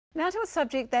Now to a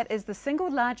subject that is the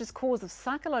single largest cause of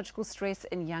psychological stress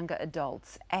in younger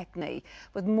adults, acne.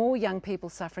 With more young people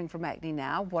suffering from acne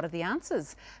now, what are the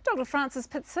answers? Dr. Frances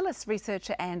Pitsilis,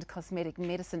 researcher and cosmetic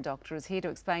medicine doctor, is here to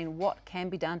explain what can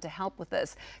be done to help with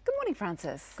this. Good morning,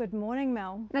 Frances. Good morning,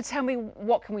 Mel. Now tell me,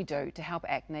 what can we do to help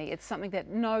acne? It's something that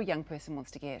no young person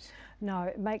wants to get. No,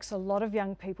 it makes a lot of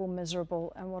young people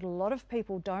miserable, and what a lot of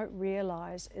people don't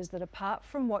realise is that apart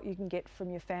from what you can get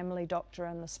from your family doctor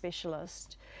and the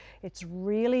specialist, it's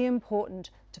really important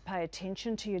to pay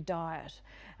attention to your diet,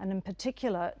 and in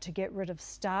particular to get rid of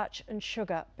starch and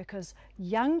sugar, because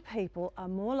young people are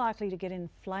more likely to get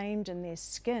inflamed in their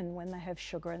skin when they have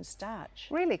sugar and starch.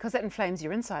 Really? Because that inflames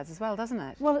your insides as well, doesn't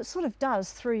it? Well, it sort of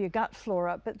does through your gut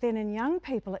flora, but then in young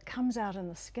people it comes out in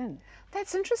the skin.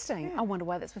 That's interesting. Yeah. I wonder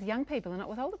why that's with young people and not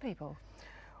with older people.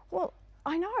 Well,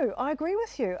 I know, I agree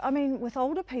with you. I mean, with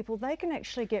older people, they can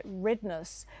actually get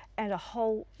redness and a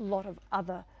whole lot of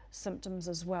other symptoms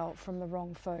as well from the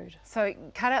wrong food. So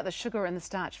cut out the sugar and the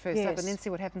starch first up, Yes. and then see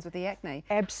what happens with the acne.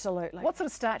 Absolutely. What sort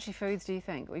of starchy foods do you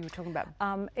think we were talking about?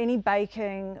 Any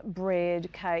baking,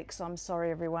 bread, cakes, I'm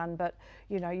sorry everyone, but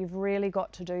you know, you've really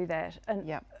got to do that. And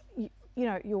Yep. you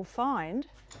know, you'll find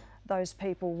those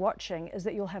people watching is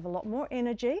that you'll have a lot more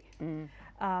energy.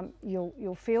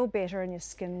 You'll feel better and your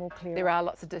skin will clear There up. are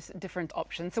lots of different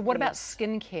options. So what about Yes.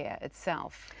 skincare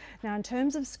itself? Now, in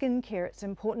terms of skincare, it's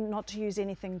important not to use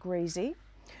anything greasy.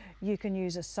 You can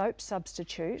use a soap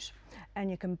substitute, and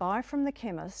you can buy from the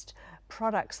chemist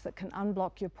products that can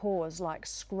unblock your pores, like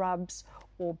scrubs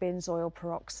or benzoyl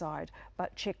peroxide,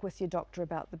 but check with your doctor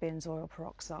about the benzoyl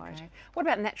peroxide. Okay. What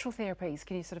about natural therapies?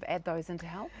 Can you sort of add those in to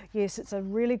help? Yes, it's a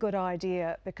really good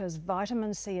idea because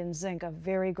vitamin C and zinc are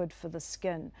very good for the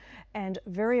skin, and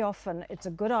very often it's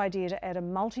a good idea to add a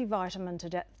multivitamin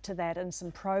to that and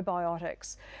some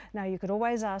probiotics. Now, you could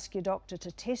always ask your doctor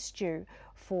to test you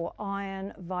for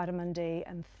iron, vitamin D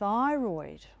and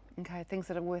thyroid. Okay, things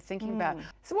that are worth thinking about.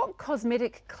 So what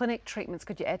cosmetic clinic treatments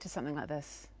could you add to something like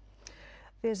this?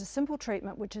 There's a simple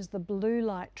treatment which is the blue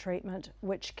light treatment,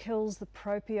 which kills the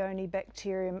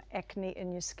Propionibacterium acne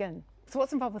in your skin. So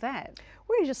what's involved with that?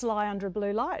 Well, you just lie under a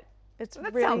blue light. It's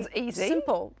That really sounds easy.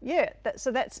 simple. Yeah,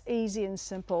 so that's easy and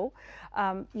simple.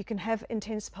 You can have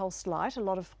intense pulsed light. A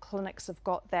lot of clinics have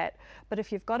got that. But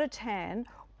if you've got a tan,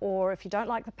 or if you don't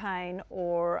like the pain,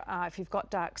 or if you've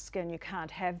got dark skin, you can't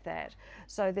have that.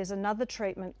 So there's another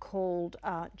treatment called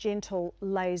gentle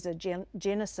laser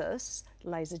genesis,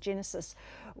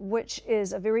 which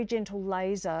is a very gentle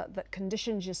laser that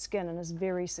conditions your skin and is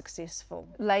very successful.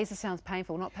 Laser sounds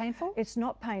painful, not painful? It's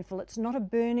not painful. It's not a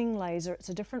burning laser. It's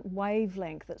a different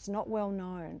wavelength that's not well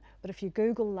known. But if you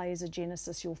Google laser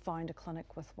genesis, you'll find a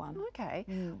clinic with one. Okay.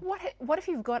 What if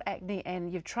you've got acne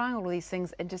and you're trying all of these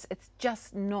things and it's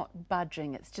just not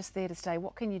budging, it's just there to stay?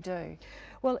 What can you do?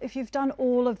 Well, if you've done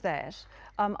all of that,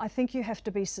 I think you have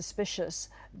to be suspicious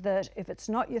that if it's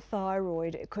not your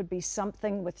thyroid, it could be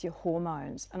something with your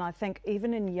hormones. And I think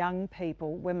even in young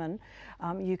people, women,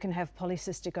 you can have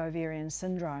polycystic ovarian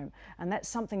syndrome, and that's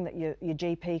something that your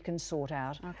GP can sort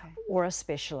out, or a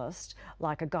specialist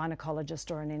like a gynecologist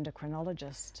or an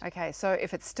endocrinologist. Okay, so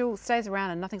if it still stays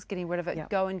around and nothing's getting rid of it, Yep.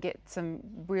 go and get some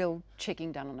real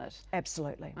checking done on it.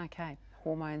 Absolutely. Okay,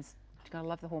 hormones. You're going to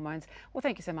love the hormones. Well,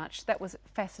 thank you so much. That was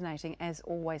fascinating, as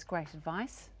always. Great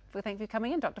advice. Well, thank you for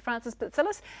coming in, Dr. Frances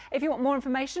Pitsilis. If you want more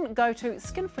information, go to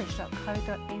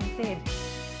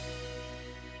skinfresh.co.nz.